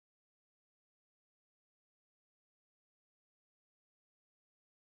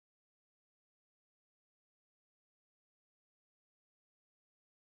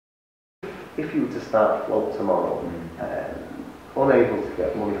if you were to start a float tomorrow, unable to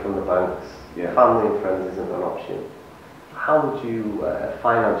get money from the banks, family and friends isn't an option, how would you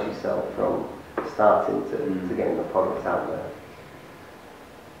finance yourself from starting to getting the product out there?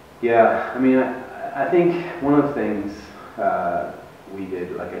 Yeah, I mean, I think one of the things we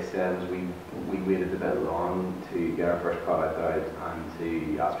did, like I said, was we waited a bit long to get our first product out and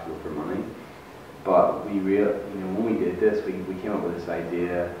to ask people for money. But when we did this, we came up with this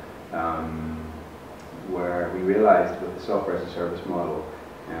idea where we realized with the software as a service model,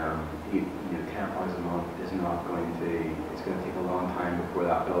 £10 a month is not going to, it's going to take a long time before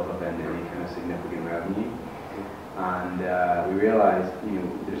that builds up into any kind of significant revenue. And we realized,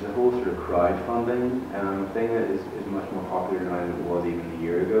 there's a whole sort of crowdfunding thing that is much more popular now than it was even a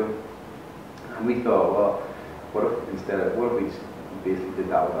year ago. And we thought, well, what if we just basically did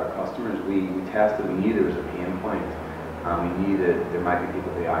that with our customers? We tested, we knew there was a pain point, and we knew that there might be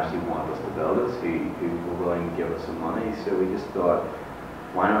people who actually want us to build this, who were willing to give us some money. So we just thought,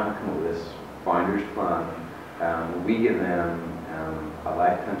 why not come up with this founders plan? We give them a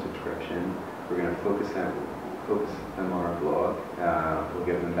lifetime subscription. We're going to focus them on our blog. We'll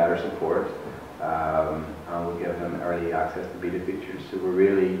give them better support, and we'll give them early access to beta features. So we're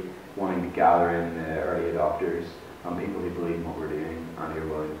really wanting to gather in the early adopters and people who believe in what we're doing and who are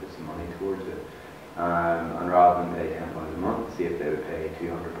willing to put some money towards it. And rather than pay £10 a month, see if they would pay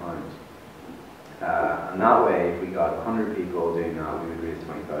 £200. And that way, if we got 100 people doing that, we would raise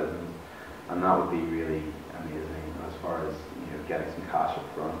 20,000, and that would be really amazing as far as getting some cash up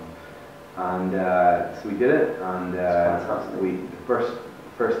front. And so we did it, and the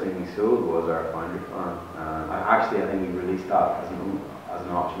first thing we sold was our founder plan. Actually, I think we released that as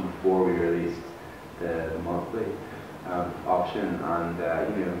an option before we released the monthly option, and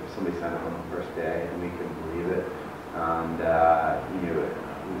somebody signed up on the first day, and we couldn't believe it. And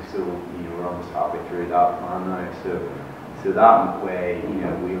we're almost halfway through that plan now. So that way, we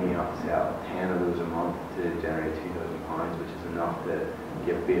only have to sell 10 of those a month to generate £2,000, which is enough to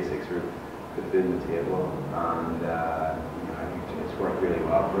give basics for put food on the table, and I think it's worked really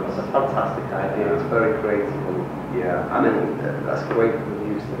well for us. It's a fantastic idea. It's very creative, and that's great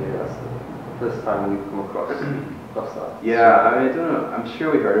reviews to hear. That's the first time we've come across that. Yeah, I don't know. I'm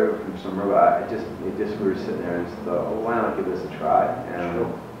sure we heard of it from somewhere, but we were sitting there and just thought, oh, why not give this a try?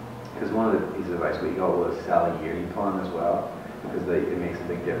 Because one of the pieces of advice we got was sell a yearly plan as well, because it makes a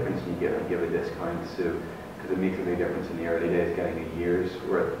big difference. You give a discount, because it makes a big difference in the early days getting a year's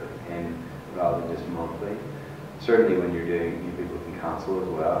worth in rather than just monthly. Certainly when you're doing, people can cancel as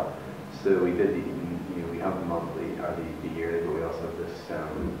well. So we did we have the monthly or the yearly, but we also have this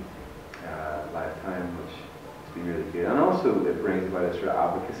lifetime, which has been really good. And also it brings about a sort of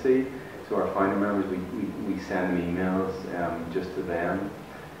advocacy. So our founder members, we send them emails just to them,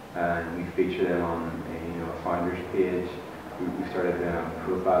 and we feature them on a founders page. We started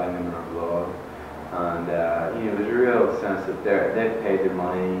profiling them in our blog. And there's a real sense that they've paid their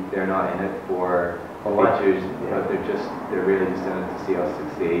money. They're not in it for features, but they're really just in it to see us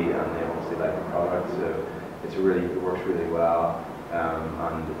succeed, and they obviously like the product. So it works really well.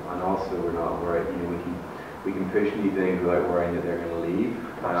 And also we're not worried. We can push new things without worrying that they're going to leave.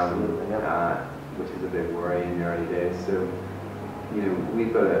 Which is a big worry in the early days. So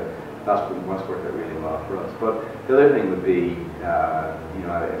we've got that's what's worked out really well for us. But the other thing would be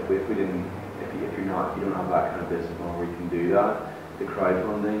if you don't have that kind of business model where you can do that, the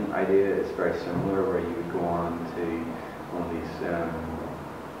crowdfunding idea is very similar, where you would go on to one of these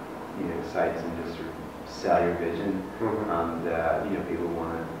sites and just sort of sell your vision, and people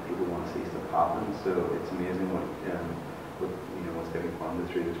want to see stuff happen. So it's amazing what's getting funded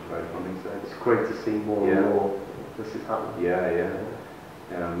through this crowdfunding site. It's great to see more and more this is happening.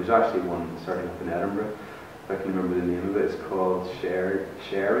 There's actually one starting up in Edinburgh. If I can remember the name of it, it's called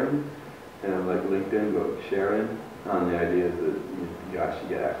Sharing. Like LinkedIn, but sharing, and the idea is that you actually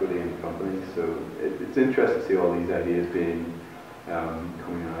get equity in the company. So it's interesting to see all these ideas being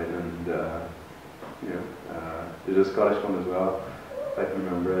coming out, and there's a Scottish one as well, if I can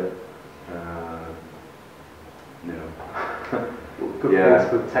remember it. Good things,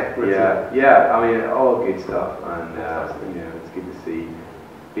 good tech. I mean, all good stuff, and it's good to see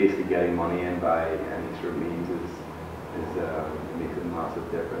basically getting money in by any sort of means makes a massive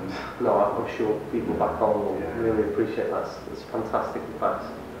difference. No, I'm sure people back home will really appreciate that. It's fantastic advice.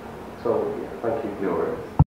 So, thank you. No worries.